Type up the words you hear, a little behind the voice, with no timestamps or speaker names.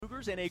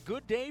Steelers and a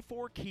good day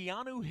for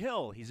Keanu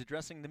Hill. He's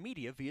addressing the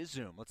media via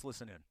Zoom. Let's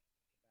listen in.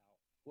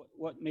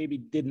 What maybe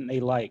didn't they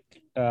like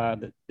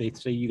that they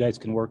say you guys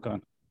can work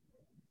on?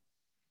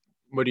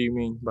 What do you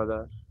mean by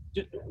that?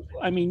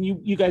 I mean,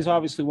 you guys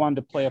obviously wanted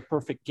to play a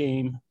perfect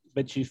game,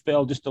 but you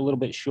fell just a little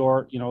bit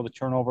short, the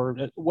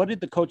turnover. What did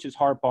the coaches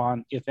harp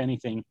on, if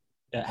anything,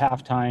 at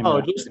halftime or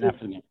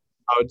after the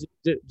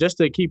game? Just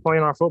to keep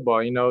playing our football.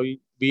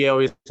 We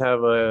always have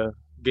to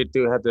get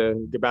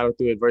battle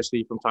through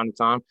adversity from time to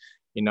time.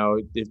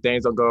 If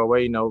things don't go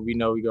away,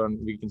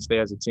 we can stay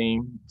as a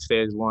team,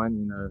 stay as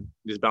one, and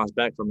just bounce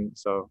back from it.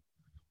 So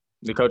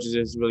the coaches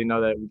just really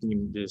know that we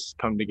can just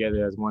come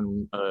together as one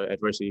when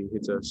adversity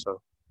hits us.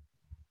 So.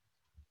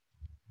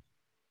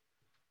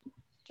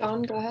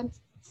 John, go ahead.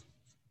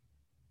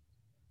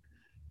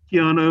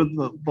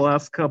 Keanu, the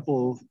last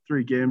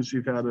three games,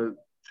 you've had a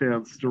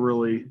chance to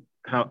really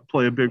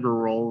play a bigger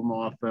role in the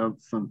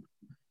offense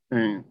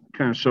and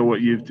kind of show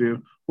what you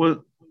do.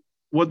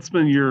 What's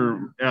been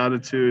your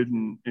attitude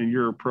and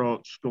your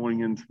approach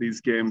going into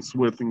these games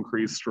with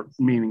increased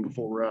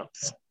meaningful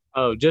reps?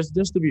 Oh, just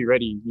to be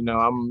ready.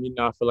 I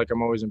feel like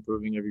I'm always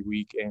improving every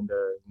week, and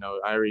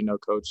I already know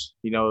Coach.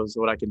 He knows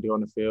what I can do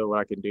on the field, what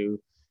I can do.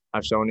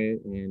 I've shown it,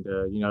 and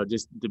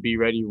just to be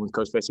ready when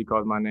Coach Fessy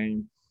calls my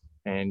name,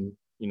 and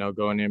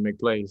go in there and make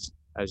plays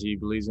as he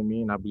believes in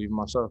me and I believe in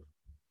myself.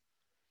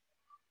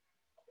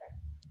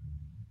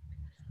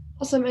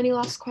 Awesome. Any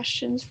last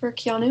questions for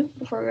Keanu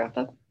before we wrap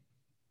up?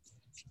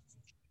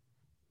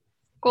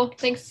 Cool.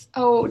 Thanks.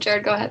 Oh,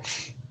 Jared, go ahead.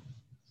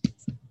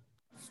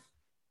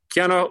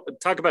 Keanu,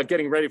 talk about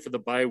getting ready for the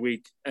bye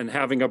week and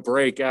having a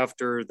break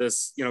after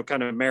this,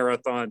 kind of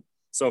marathon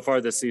so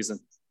far this season.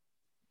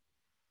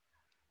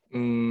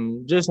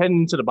 Just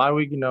heading into the bye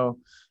week,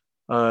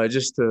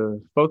 just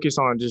to focus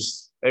on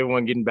just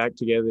everyone getting back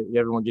together,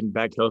 everyone getting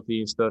back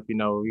healthy and stuff. We're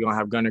going to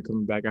have Gunner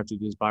coming back after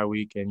this bye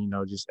week, and,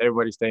 just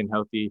everybody staying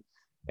healthy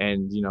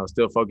and,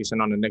 still focusing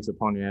on the next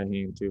opponent at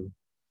hand too.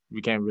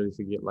 We can't really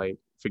forget what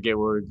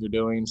we're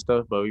doing and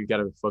stuff, but we've got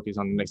to focus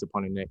on the next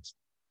opponent next.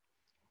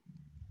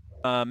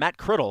 Matt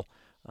Criddle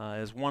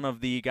is one of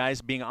the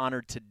guys being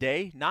honored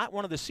today. Not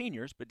one of the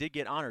seniors, but did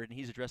get honored, and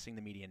he's addressing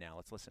the media now.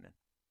 Let's listen in.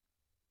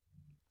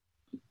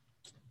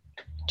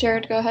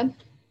 Jared, go ahead.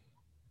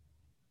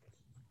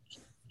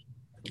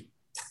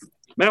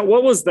 Matt,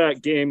 what was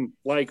that game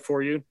like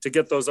for you to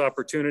get those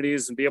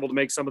opportunities and be able to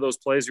make some of those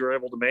plays you were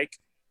able to make?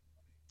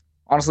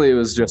 Honestly, it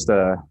was just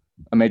a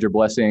major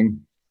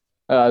blessing.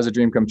 It was a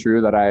dream come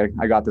true that I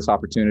got this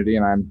opportunity,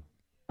 and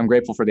I'm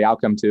grateful for the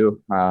outcome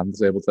too. I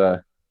was able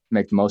to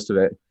make the most of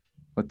it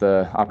with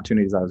the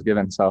opportunities I was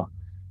given. So,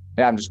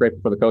 yeah, I'm just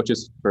grateful for the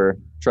coaches for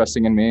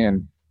trusting in me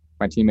and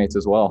my teammates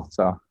as well.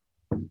 So.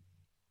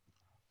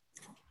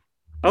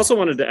 I also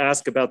wanted to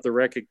ask about the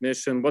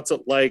recognition. What's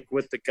it like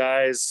with the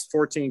guys,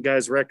 14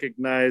 guys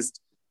recognized,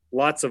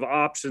 lots of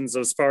options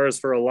as far as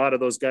for a lot of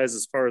those guys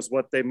as far as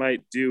what they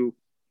might do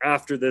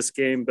after this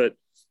game. But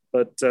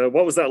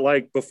what was that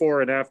like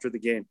before and after the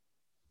game?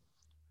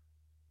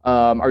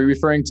 Are you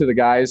referring to the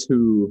guys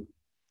who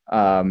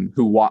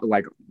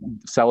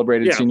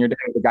celebrated senior day,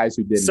 or the guys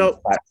who didn't?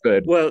 That's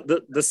good. Well,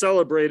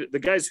 the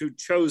guys who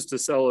chose to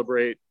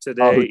celebrate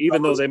today,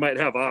 even though they might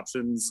have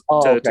options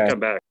to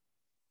come back.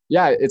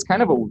 Yeah, it's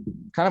kind of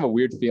a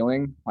weird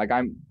feeling. Like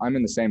I'm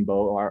in the same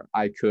boat, or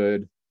I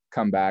could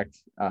come back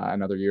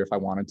another year if I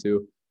wanted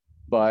to,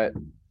 but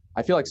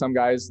I feel like some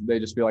guys, they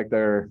just feel like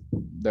their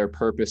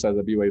purpose as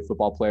a BYU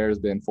football player has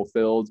been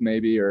fulfilled,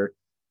 maybe, or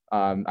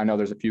I know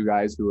there's a few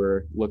guys who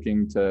are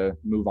looking to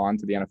move on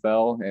to the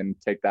NFL and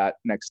take that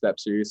next step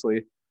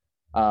seriously.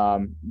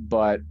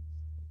 But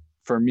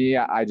for me,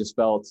 I just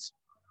felt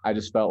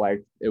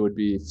like it would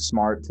be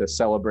smart to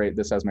celebrate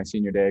this as my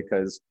senior day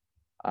because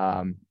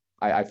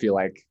I feel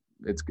like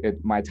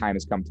my time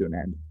has come to an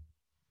end.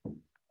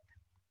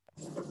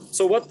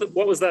 So what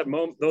was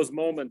those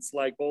moments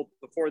like, both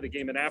before the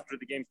game and after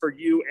the game, for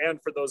you and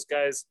for those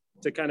guys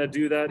to kind of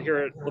do that here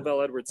at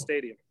LaVell Edwards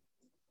Stadium?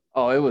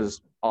 Oh, it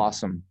was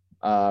awesome.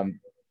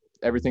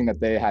 Everything that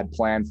they had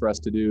planned for us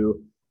to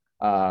do,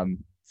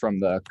 from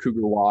the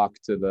Cougar Walk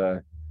to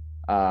the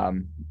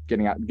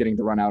getting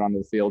to run out onto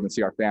the field and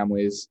see our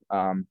families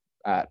on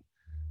the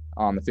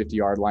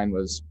 50-yard line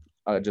was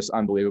just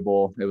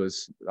unbelievable. It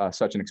was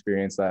such an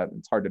experience that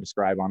it's hard to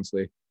describe,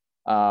 honestly.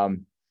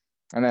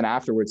 And then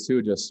afterwards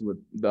too, just with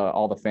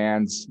all the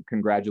fans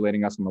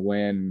congratulating us on the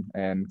win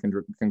and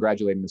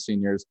congratulating the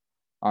seniors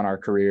on our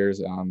careers.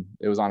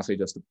 It was honestly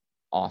just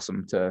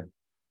awesome to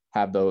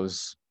have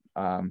those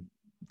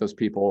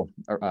people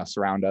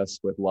surround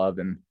us with love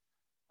and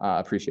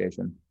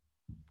appreciation.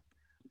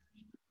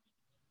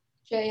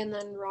 Jay and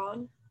then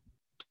Ron.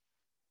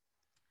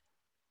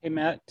 Hey,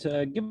 Matt,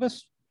 give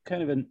us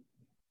kind of a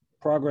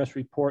progress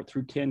report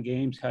through 10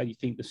 games, how you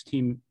think this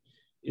team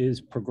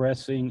is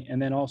progressing.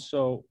 And then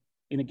also,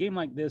 in a game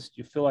like this, do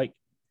you feel like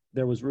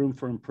there was room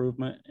for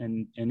improvement?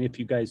 And if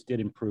you guys did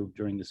improve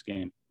during this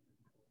game?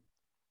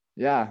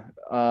 Yeah.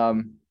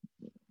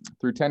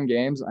 Through 10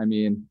 games, I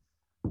mean,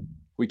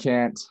 we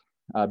can't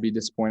be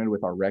disappointed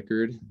with our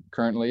record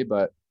currently,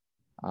 but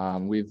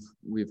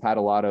We've had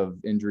a lot of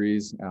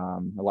injuries,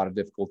 a lot of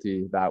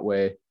difficulty that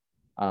way.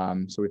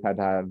 So we've had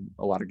to have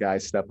a lot of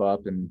guys step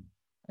up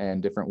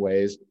in different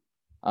ways.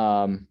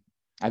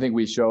 I think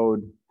we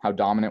showed how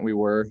dominant we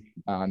were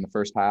in the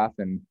first half,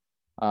 and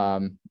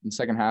in the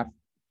second half,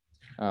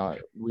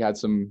 we had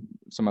some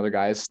other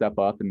guys step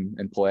up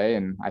and play,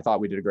 and I thought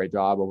we did a great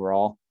job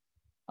overall.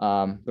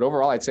 But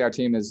overall, I'd say our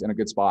team is in a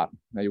good spot.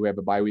 We have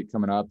a bye week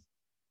coming up,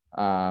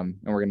 and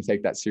we're going to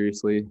take that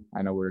seriously.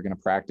 I know we're going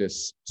to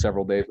practice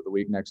several days of the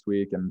week next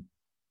week, and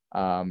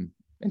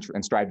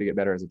strive to get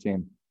better as a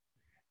team.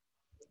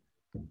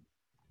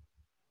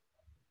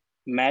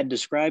 Matt,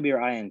 describe your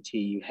INT.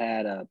 You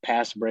had a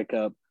pass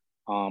breakup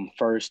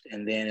first,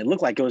 and then it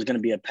looked like it was going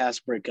to be a pass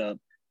breakup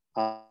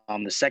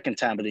the second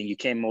time, but then you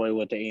came away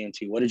with the INT.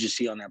 What did you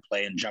see on that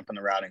play and jumping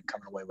the route and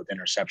coming away with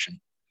interception?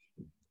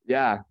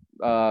 Yeah.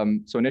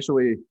 So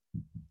initially,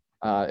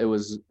 it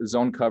was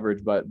zone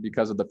coverage, but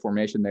because of the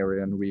formation they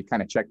were in, we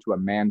kind of checked to a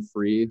man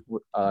free,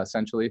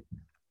 essentially.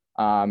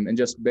 And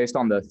just based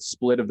on the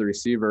split of the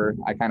receiver,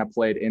 I kind of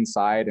played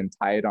inside and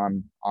tight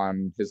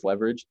on his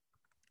leverage.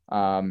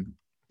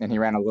 And he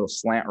ran a little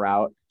slant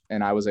route,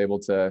 and I was able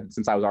to,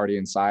 since I was already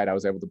inside, I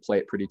was able to play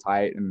it pretty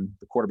tight, and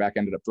the quarterback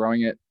ended up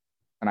throwing it,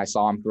 and I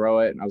saw him throw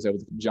it, and I was able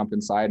to jump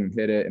inside and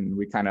hit it, and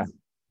we kind of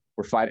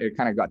were fighting. It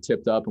kind of got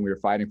tipped up, and we were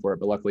fighting for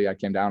it, but luckily I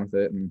came down with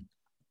it,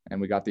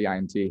 and we got the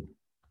INT. So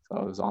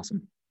it was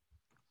awesome.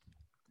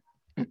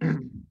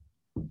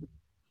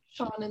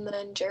 Sean and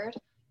then Jared.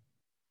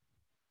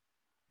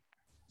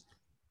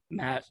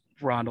 Matt,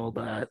 Ronald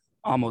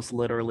almost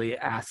literally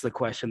asked the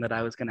question that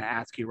I was going to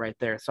ask you right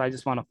there. So I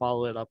just want to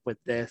follow it up with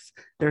this.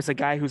 There's a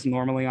guy who's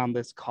normally on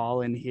this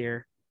call in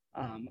here.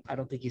 I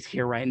don't think he's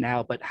here right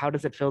now, but how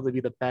does it feel to be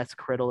the best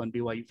criddle in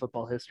BYU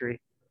football history?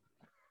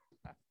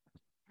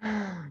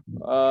 I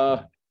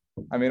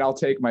mean, I'll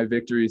take my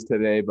victories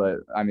today, but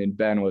I mean,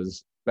 Ben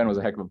was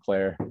a heck of a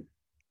player,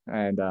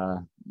 and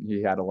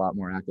he had a lot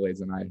more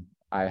accolades than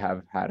I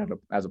have had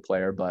as a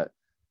player. But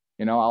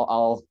you know,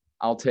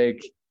 I'll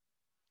take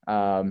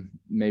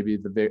maybe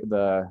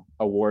the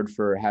award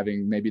for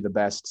having maybe the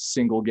best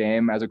single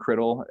game as a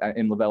criddle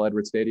in LaVell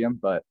Edwards Stadium.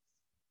 But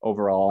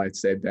overall, I'd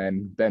say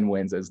Ben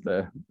wins as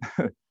the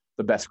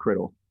the best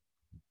criddle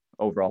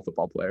overall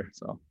football player.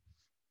 So.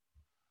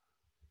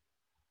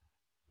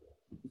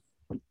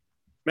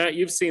 Matt,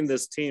 you've seen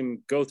this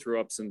team go through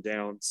ups and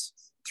downs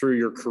through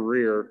your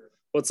career.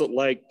 What's it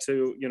like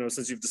to,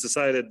 since you've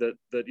decided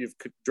that you've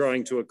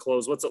drawing to a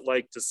close, what's it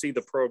like to see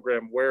the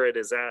program where it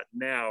is at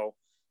now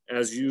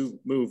as you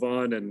move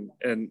on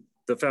and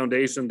the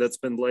foundation that's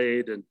been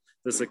laid and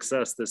the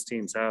success this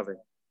team's having?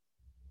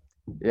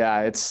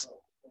 Yeah, it's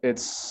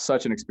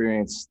such an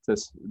experience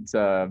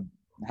to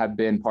have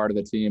been part of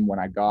the team when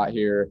I got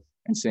here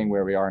and seeing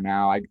where we are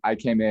now. I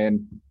came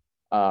in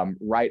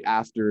right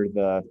after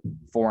the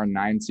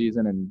 4-9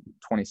 season in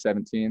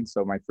 2017.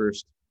 So my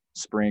first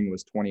spring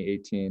was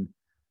 2018.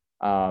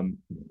 And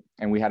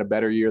we had a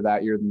better year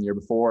that year than the year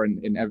before.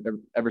 And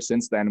ever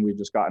since then, we've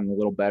just gotten a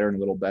little better and a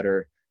little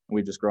better. And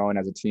we've just grown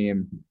as a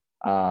team.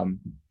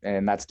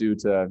 And that's due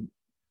to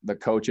the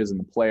coaches and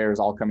the players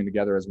all coming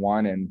together as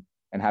one and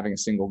having a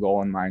single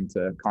goal in mind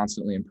to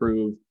constantly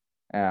improve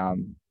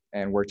and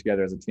work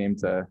together as a team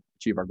to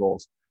achieve our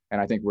goals. And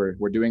I think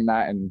we're doing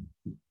that.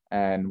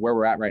 And where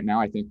we're at right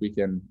now, I think we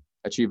can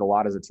achieve a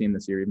lot as a team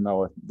this year, even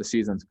though the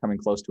season's coming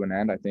close to an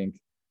end. I think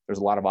there's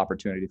a lot of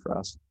opportunity for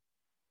us.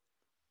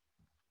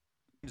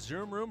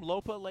 Zoom room,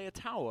 Lopa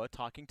Leatawa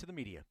talking to the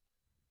media.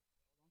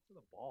 To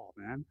the ball,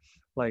 man.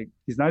 Like,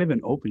 he's not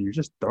even open. You're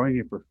just throwing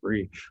it for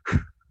free. I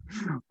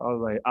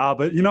was like,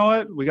 but you know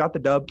what? We got the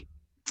dub,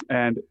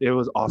 and it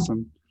was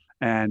awesome.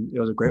 And it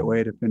was a great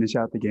way to finish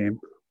out the game.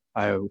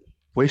 I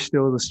wish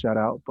there was a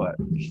shutout, but,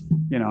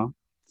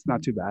 it's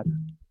not too bad.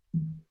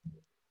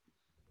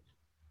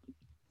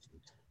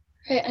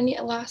 All right, any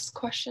last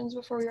questions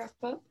before we wrap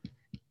up?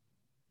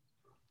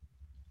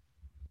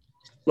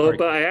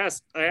 Lopa, I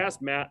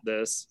asked Matt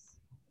this,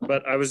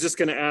 but I was just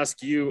going to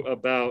ask you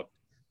about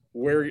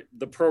where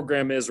the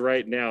program is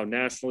right now,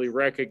 nationally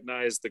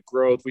recognized, the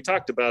growth. We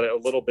talked about it a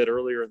little bit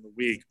earlier in the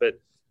week, but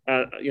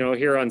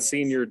here on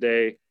Senior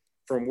Day,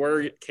 from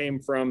where it came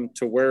from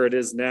to where it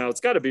is now,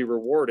 it's got to be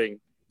rewarding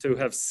to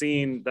have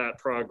seen that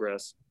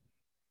progress.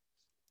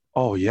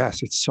 Oh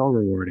yes, it's so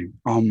rewarding.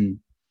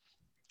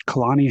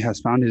 Kalani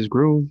has found his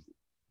groove,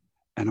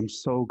 and I'm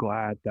so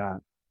glad that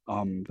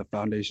the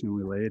foundation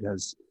we laid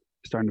has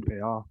starting to pay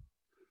off.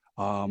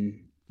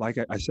 Like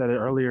I said it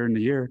earlier in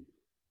the year,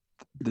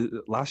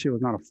 last year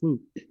was not a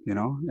fluke,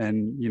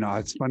 and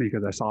it's funny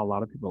because I saw a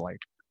lot of people like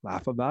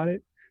laugh about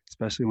it,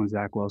 especially when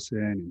Zach Wilson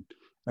and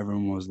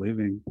everyone was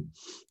leaving.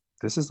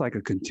 This is like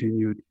a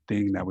continued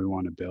thing that we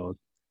want to build.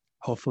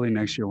 Hopefully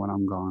next year when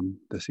I'm gone,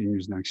 the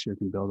seniors next year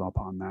can build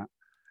upon that.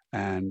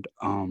 And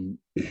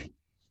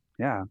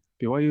yeah,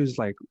 BYU is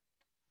like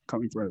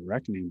coming for a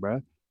reckoning,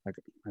 bro. Like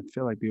I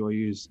feel like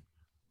BYU is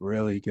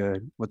really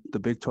good with the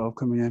Big 12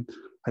 coming in.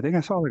 I think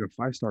I saw like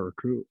a 5-star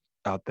recruit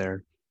out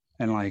there,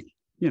 and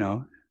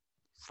 4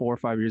 or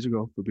 5 years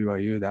ago for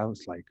BYU, that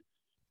was like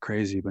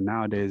crazy. But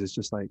nowadays it's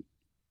just like,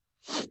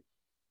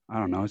 I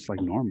don't know, it's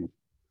like normal.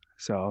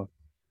 So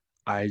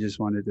I just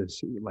wanted to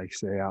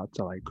say out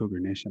to like Cougar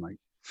Nation, like,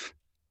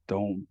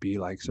 don't be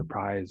like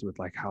surprised with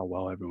like how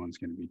well everyone's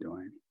going to be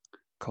doing.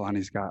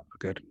 Kalani's got a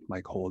good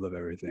like hold of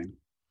everything.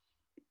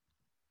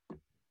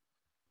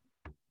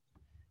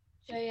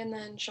 Jay and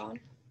then Sean.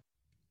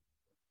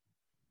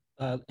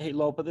 Hey,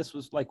 Lopa, this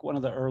was like one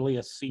of the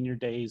earliest senior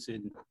days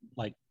in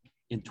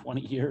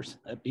 20 years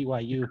at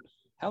BYU.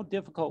 How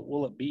difficult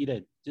will it be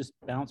to just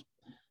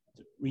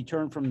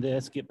return from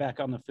this, get back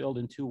on the field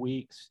in 2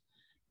 weeks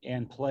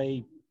and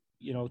play,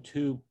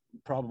 2,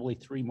 probably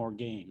 3 more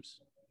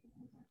games?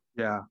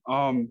 Yeah,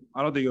 I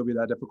don't think it'll be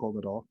that difficult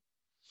at all.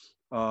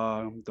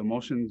 The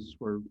emotions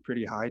were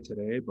pretty high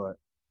today, but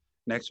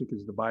next week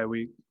is the bye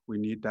week. We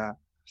need that.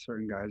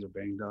 Certain guys are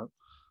banged up,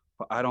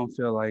 but I don't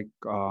feel like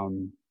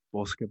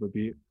we'll skip a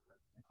beat.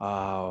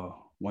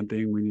 One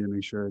thing we need to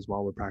make sure is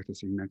while we're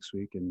practicing next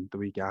week and the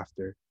week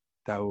after,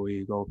 that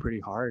we go pretty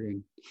hard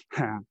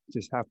and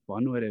just have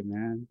fun with it,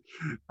 man.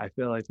 I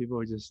feel like people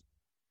would just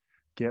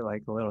get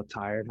like a little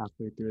tired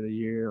halfway through the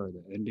year or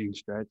the ending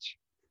stretch.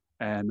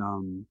 And,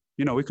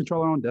 we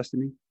control our own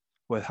destiny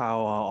with how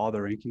all the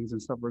rankings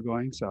and stuff are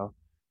going. So,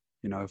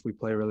 if we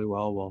play really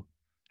well, we'll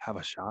have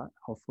a shot,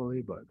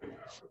 hopefully. But,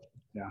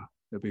 yeah,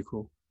 it'd be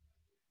cool.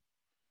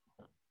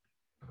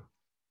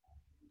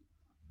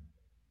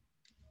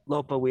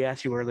 Lopa, we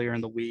asked you earlier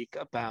in the week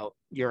about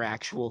your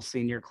actual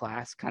senior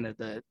class, kind of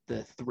the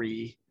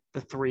three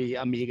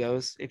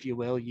amigos, if you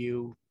will,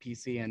 you,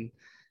 PC,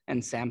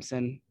 and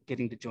Samson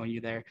getting to join you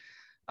there.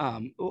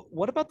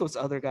 What about those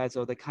other guys,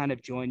 though, that kind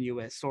of join you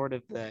as sort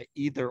of the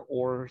either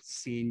or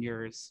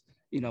seniors,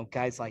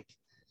 guys like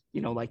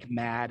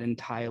Matt and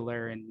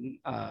Tyler and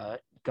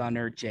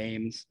Gunnar,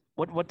 James?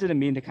 What did it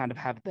mean to kind of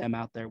have them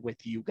out there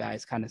with you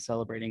guys kind of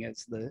celebrating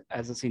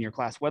as a senior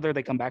class, whether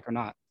they come back or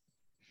not?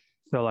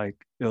 So like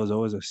it was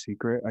always a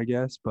secret, I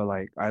guess, but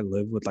like I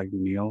lived with like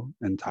Neil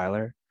and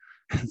Tyler.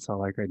 And so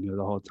like I knew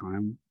the whole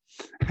time.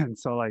 And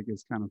so like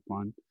it's kind of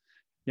fun.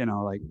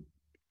 Like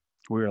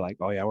we were like,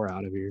 oh yeah, we're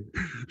out of here.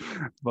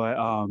 But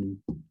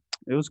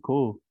it was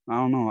cool. I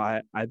don't know.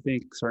 I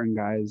think certain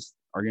guys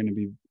are gonna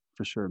be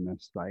for sure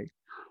missed. Like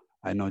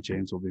I know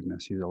James will be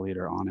missed. He's a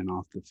leader on and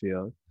off the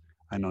field.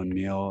 I know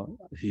Neil,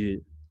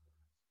 he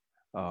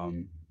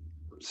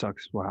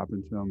sucks what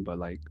happened to him, but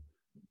like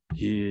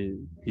he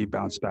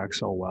bounced back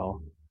so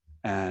well.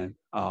 And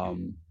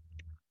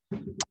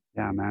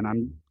yeah,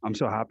 man, I'm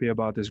so happy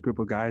about this group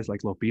of guys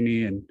like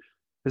Lopini, and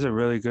there's a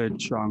really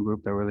good strong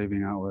group that we're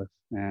leaving out with.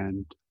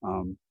 And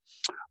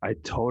I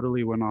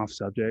totally went off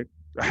subject,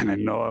 and I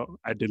know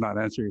I did not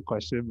answer your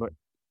question, but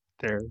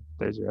there's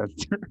your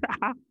answer.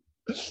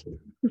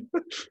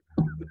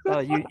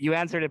 Well, you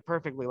answered it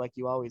perfectly, like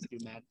you always do,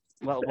 Matt.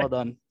 Well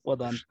done.